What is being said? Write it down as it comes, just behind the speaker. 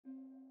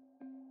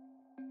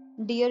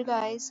Dear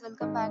guys,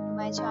 welcome back to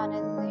my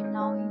channel and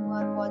now you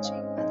are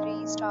watching a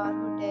 3-star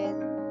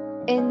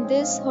hotel. In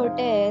this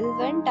hotel,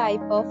 one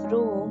type of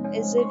room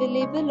is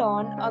available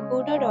on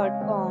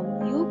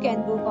agoda.com. You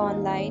can book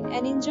online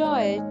and enjoy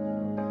it.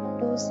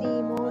 To see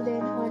more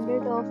than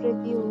 100 of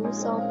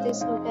reviews of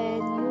this hotel,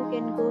 you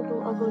can go to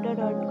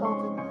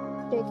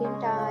agoda.com. Check-in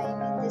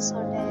time in this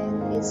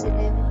hotel is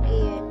 11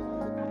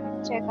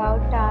 a.m.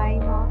 Check-out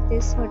time of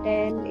this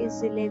hotel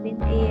is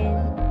 11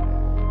 a.m.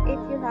 If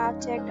you have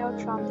checked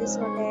out from this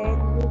hotel,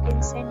 you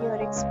can send your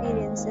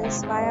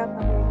experiences via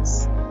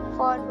comments.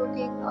 For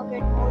booking or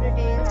get more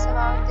details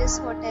about this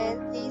hotel,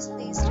 please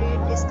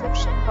read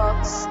description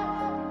box.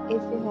 If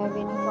you have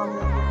any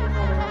problem booking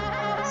a room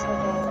in this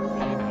hotel,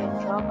 then you can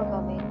drop a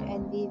comment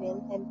and we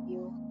will help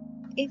you.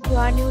 If you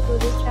are new to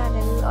this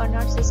channel or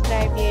not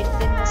subscribed yet,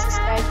 then must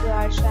subscribe to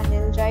our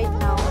channel right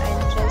now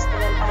and press the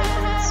bell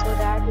icon so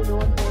that you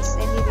don't miss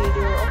any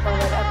video of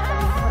our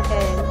upcoming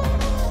hotel.